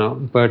debate right now,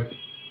 but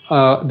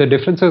the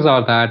differences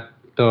are that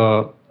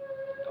the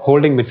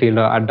holding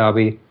midfielder at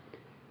Derby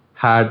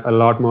had a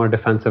lot more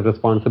defensive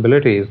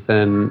responsibilities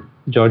than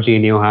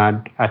Jorginho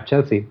had at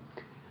Chelsea,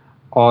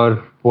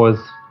 or was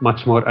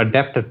much more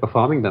adept at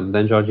performing them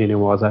than Jorginho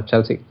was at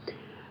Chelsea.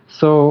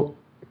 So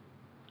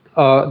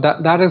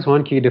that is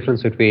one key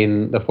difference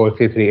between the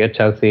 4-3-3 at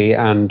Chelsea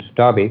and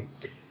Derby.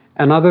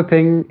 Another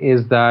thing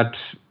is that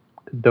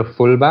the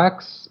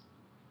fullbacks,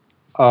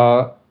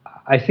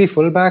 I see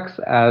fullbacks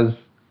as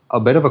a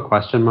bit of a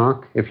question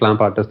mark if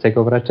Lampard does take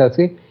over at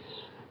Chelsea,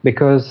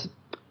 because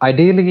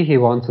ideally, he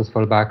wants his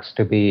fullbacks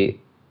to be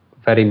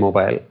very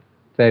mobile,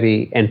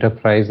 very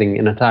enterprising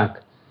in attack.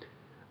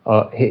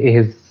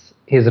 His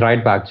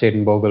right back,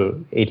 Jayden Bogle,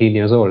 18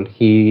 years old,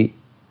 he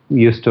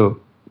used to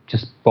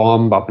just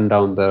bomb up and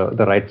down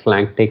the right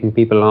flank, taking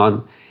people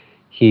on.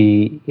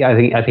 I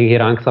think he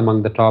ranks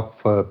among the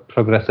top for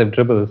progressive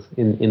dribbles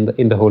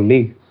in the whole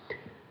league.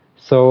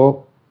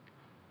 So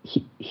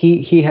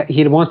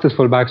he wants his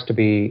fullbacks to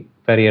be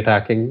very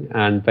attacking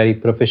and very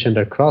proficient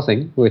at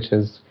crossing, which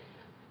is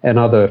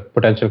another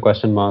potential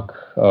question mark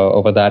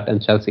over that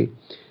and Chelsea.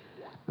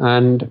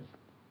 And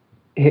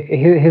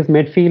his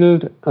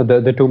midfield,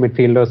 the two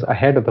midfielders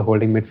ahead of the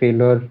holding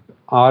midfielder,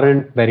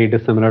 aren't very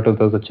dissimilar to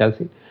those of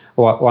Chelsea.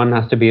 One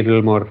has to be a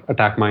little more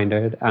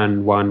attack-minded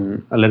and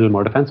one a little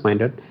more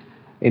defense-minded,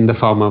 in the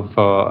form of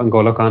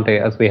N'Golo Kante,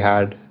 as we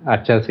had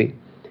at Chelsea,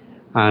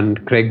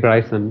 and Craig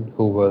Bryson,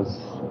 who was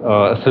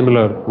a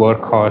similar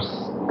workhorse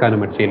kind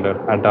of midfielder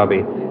at Derby,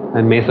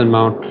 and Mason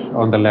Mount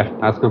on the left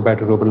as compared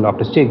to Ruben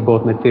Loftus-Cheek,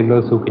 both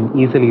midfielders who can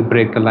easily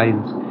break the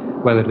lines,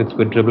 whether it's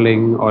with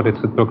dribbling or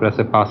it's with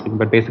progressive passing.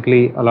 But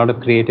basically, a lot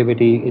of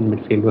creativity in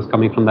midfield was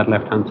coming from that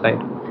left-hand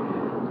side.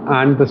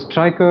 And the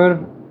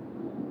striker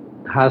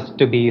has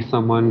to be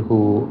someone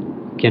who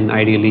can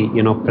ideally,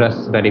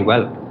 press very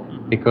well,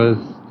 because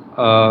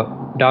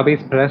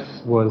Derby's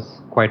press was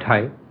quite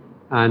high,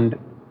 and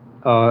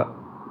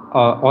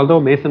although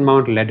Mason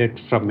Mount led it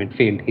from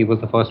midfield, he was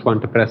the first one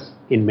to press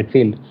in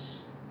midfield.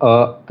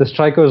 The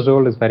striker's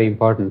role is very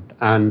important,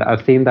 and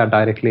I've seen that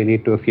directly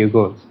lead to a few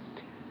goals.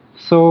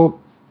 So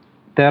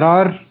there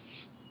are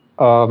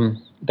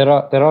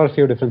a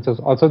few differences.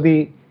 Also,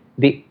 the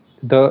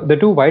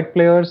two wide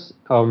players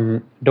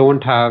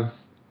don't have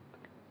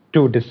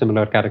two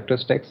dissimilar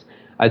characteristics.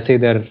 I'd say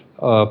they're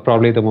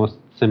probably the most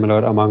similar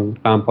among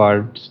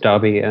Lampard's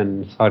Derby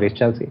and Sarri's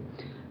Chelsea.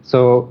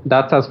 So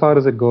that's as far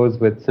as it goes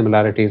with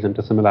similarities and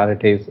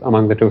dissimilarities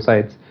among the two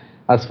sides.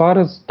 As far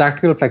as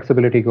tactical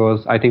flexibility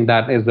goes, I think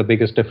that is the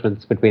biggest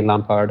difference between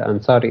Lampard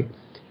and Sarri,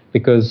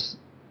 because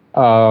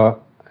Sarri,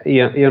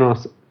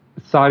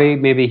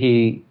 maybe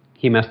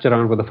he messed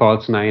around with the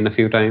false nine a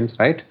few times,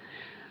 right?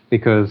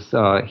 Because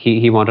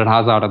he wanted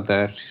Hazard up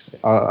there.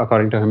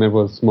 According to him, it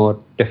was more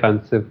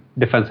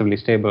defensively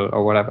stable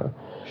or whatever.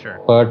 Sure.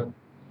 But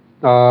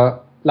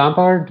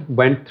Lampard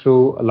went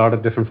through a lot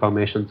of different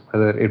formations,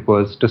 whether it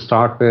was to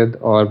start with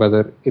or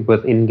whether it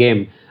was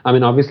in-game. I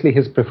mean, obviously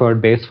his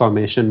preferred base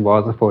formation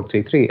was a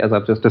 4-3-3, as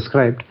I've just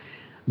described.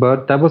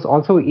 But that was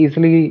also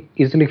easily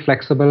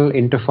flexible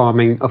into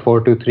forming a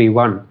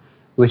 4-2-3-1,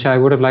 which I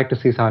would have liked to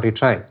see Sarri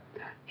try.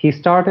 He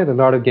started a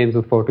lot of games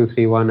with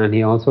 4-2-3-1, and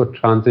he also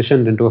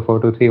transitioned into a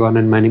 4-2-3-1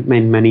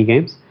 in many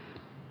games,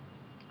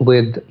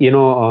 with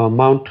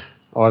Mount,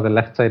 or the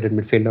left-sided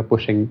midfielder,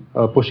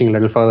 pushing a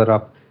little further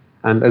up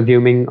and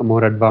assuming a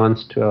more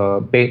advanced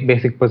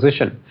basic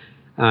position,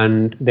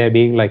 and there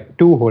being like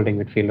two holding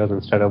midfielders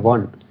instead of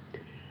one.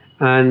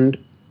 And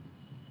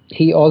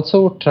he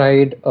also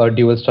tried a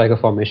dual striker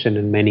formation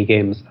in many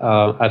games.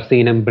 I've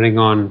seen him bring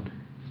on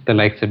the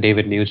likes of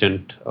David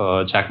Nugent,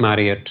 Jack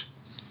Marriott,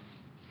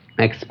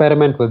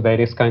 experiment with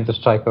various kinds of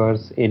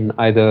strikers in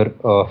either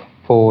a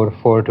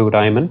 4-4-2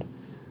 diamond,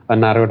 a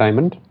narrow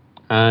diamond,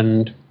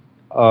 and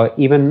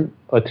even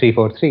a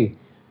 3-4-3.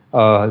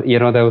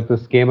 There was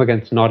this game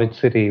against Norwich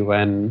City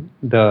when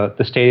the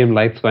stadium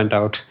lights went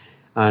out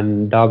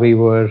and Derby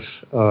were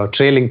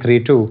trailing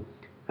 3-2,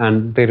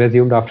 and they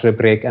resumed after a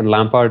break, and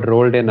Lampard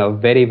rolled in a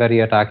very, very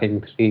attacking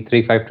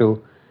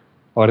 3-5-2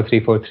 or a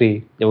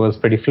 3-4-3. It was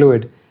pretty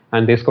fluid,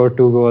 and they scored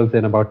 2 goals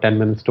in about 10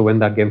 minutes to win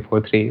that game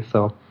 4-3.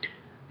 So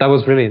that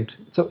was brilliant.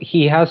 So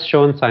he has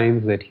shown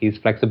signs that he's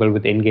flexible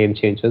with in-game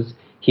changes.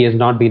 He has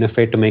not been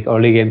afraid to make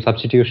early game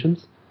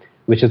substitutions,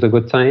 which is a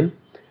good sign.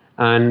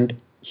 And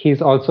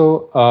he's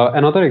also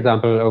another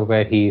example of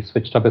where he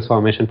switched up his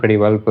formation pretty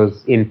well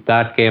was in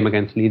that game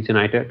against Leeds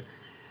United,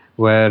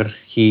 where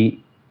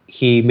he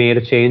made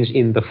a change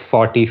in the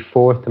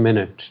 44th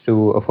minute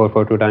to a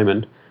 4-4-2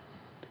 diamond,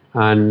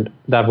 and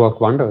that worked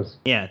wonders.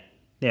 Yeah,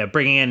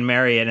 bringing in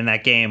Marriott in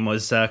that game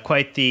was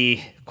quite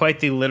the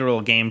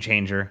literal game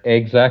changer.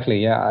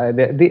 Exactly. Yeah.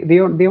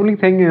 The only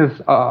thing is,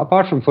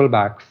 apart from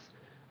fullbacks,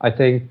 I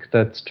think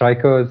that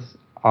strikers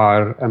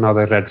are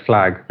another red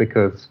flag,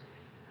 because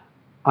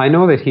I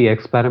know that he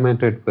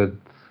experimented with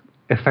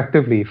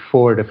effectively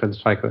 4 different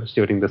strikers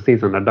during the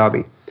season at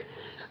Derby.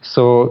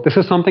 So this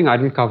is something I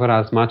didn't cover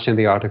as much in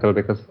the article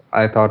because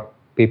I thought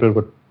people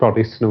would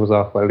probably snooze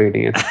off while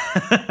reading it.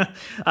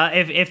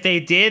 If they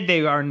did,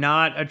 they are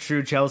not a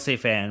true Chelsea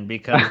fan,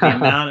 because the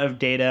amount of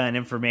data and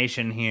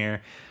information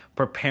here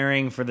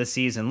preparing for the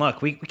season.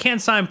 Look, we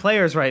can't sign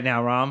players right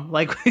now, Ram.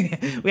 Like,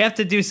 we have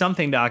to do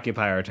something to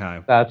occupy our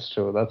time. That's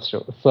true.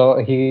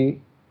 So he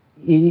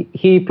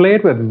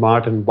played with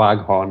Martin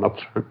Waghorn up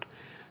front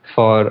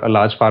for a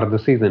large part of the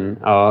season.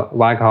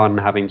 Waghorn,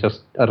 having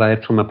just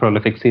arrived from a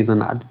prolific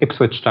season at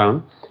Ipswich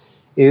Town,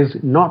 is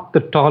not the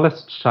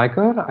tallest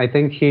striker. I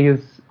think he is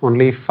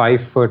only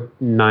 5'9" or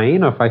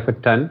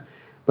 5'10",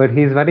 but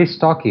he's very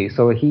stocky,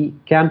 so he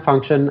can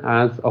function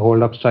as a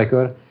hold-up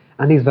striker,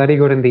 and he's very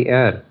good in the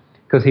air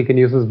because he can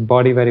use his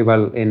body very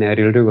well in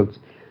aerial duels.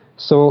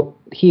 So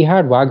he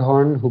had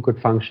Waghorn, who could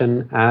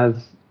function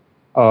as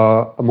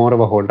more of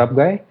a hold-up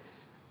guy,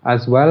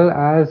 as well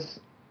as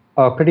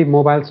a pretty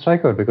mobile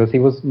striker because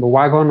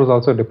Waghorn was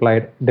also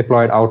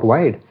deployed out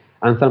wide,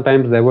 and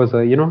sometimes there was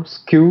a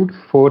skewed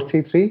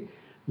 4-3-3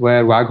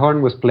 where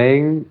Waghorn was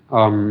playing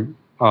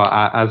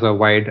as a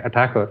wide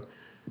attacker,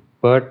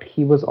 but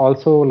he was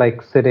also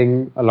like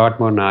sitting a lot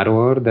more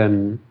narrower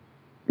than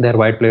their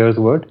wide players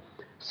would,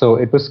 so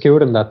it was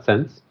skewed in that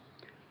sense.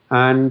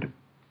 And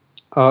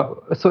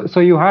so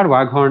you had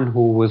Waghorn,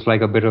 who was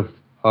like a bit of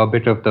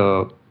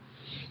the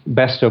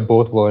best of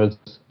both worlds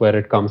where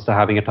it comes to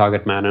having a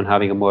target man and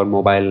having a more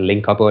mobile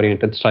link-up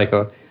oriented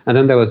striker. And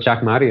then there was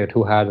Jack Marriott,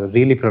 who had a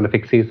really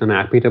prolific season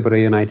at Peterborough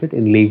United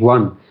in League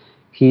One.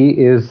 He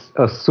is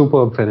a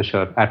superb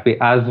finisher,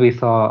 as we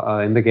saw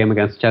in the game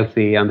against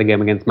Chelsea and the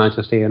game against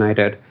Manchester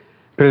United.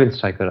 Brilliant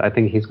striker. I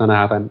think he's going to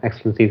have an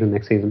excellent season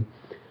next season.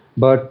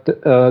 But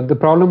the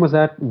problem was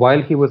that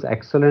while he was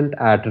excellent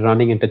at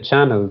running into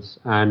channels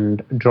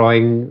and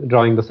drawing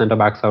the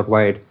centre-backs out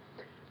wide,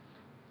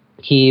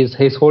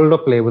 his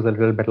hold-up play was a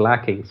little bit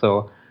lacking.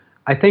 So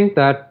I think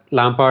that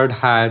Lampard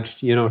had,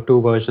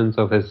 two versions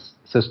of his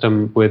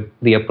system with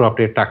the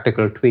appropriate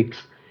tactical tweaks,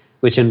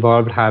 which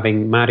involved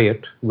having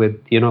Marriott with,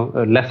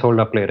 less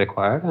hold-up play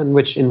required, and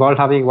which involved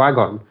having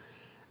Waghorn.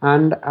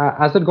 And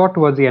as it got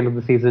towards the end of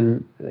the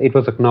season, it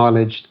was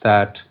acknowledged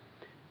that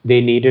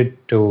they needed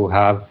to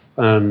have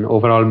an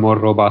overall more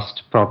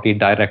robust, properly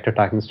direct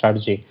attacking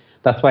strategy.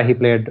 That's why he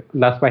played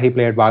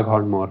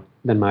Waghorn more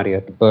than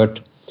Marriott. But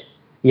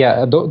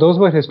yeah, those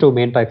were his two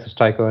main types of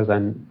strikers.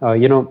 And,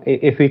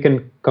 if we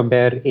can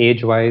compare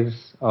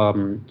age-wise,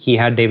 he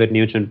had David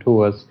Nugent, who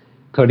was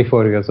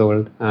 34 years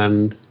old,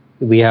 and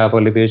we have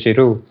Olivier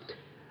Giroud.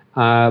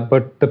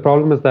 But the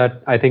problem is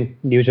that I think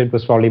Nugent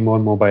was probably more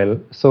mobile.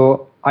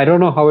 So I don't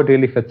know how it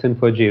really fits in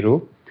for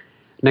Giroud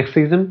next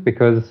season,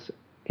 because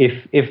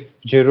if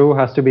Giroud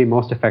has to be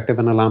most effective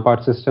in a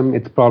Lampard system,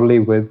 it's probably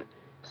with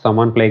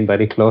someone playing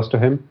very close to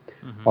him,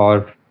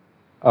 or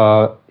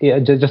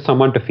just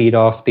someone to feed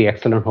off the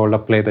excellent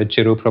hold-up play that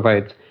Giroud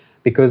provides.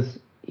 Because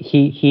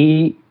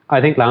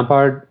I think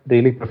Lampard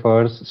really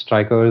prefers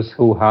strikers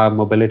who have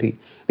mobility.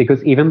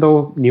 Because even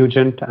though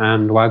Nugent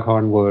and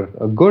Waghorn were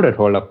good at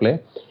hold-up play,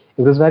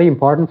 it was very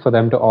important for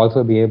them to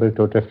also be able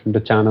to drift into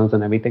channels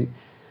and everything.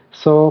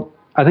 So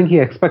I think he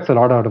expects a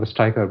lot out of a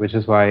striker, which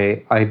is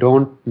why I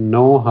don't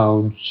know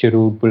how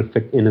Giroud will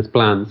fit in his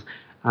plans.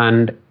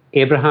 And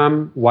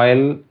Abraham,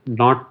 while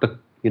not the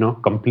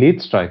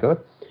complete striker,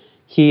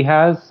 he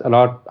has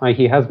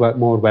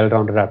more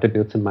well-rounded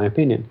attributes, in my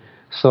opinion.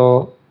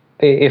 So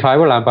if I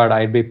were Lampard,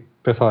 I'd be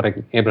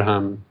preferring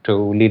Abraham to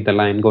lead the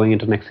line going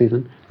into next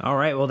season. All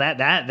right. Well,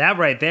 that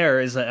right there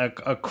is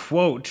a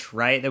quote,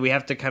 right, that we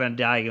have to kind of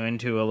dive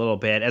into a little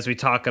bit as we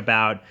talk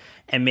about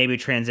and maybe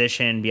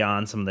transition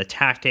beyond some of the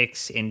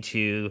tactics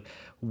into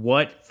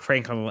what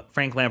Frank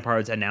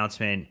Lampard's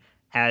announcement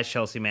as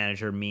Chelsea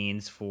manager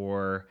means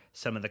for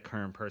some of the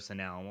current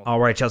personnel. All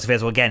right, Chelsea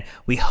fans. Well, again,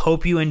 we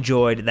hope you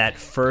enjoyed that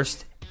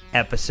first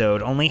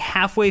episode, only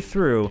halfway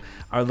through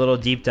our little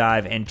deep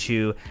dive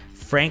into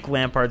Frank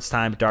Lampard's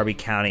time at Derby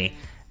County.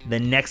 The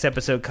next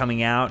episode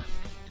coming out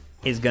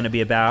is going to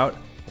be about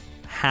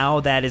how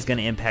that is going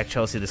to impact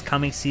Chelsea this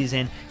coming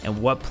season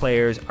and what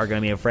players are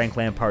going to be in Frank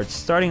Lampard's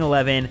starting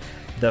 11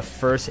 the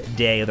first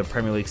day of the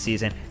Premier League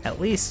season,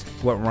 at least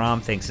what Rom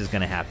thinks is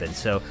going to happen.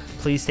 So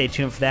please stay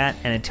tuned for that.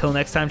 And until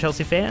next time,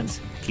 Chelsea fans,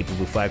 keep the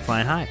blue flag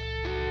flying high.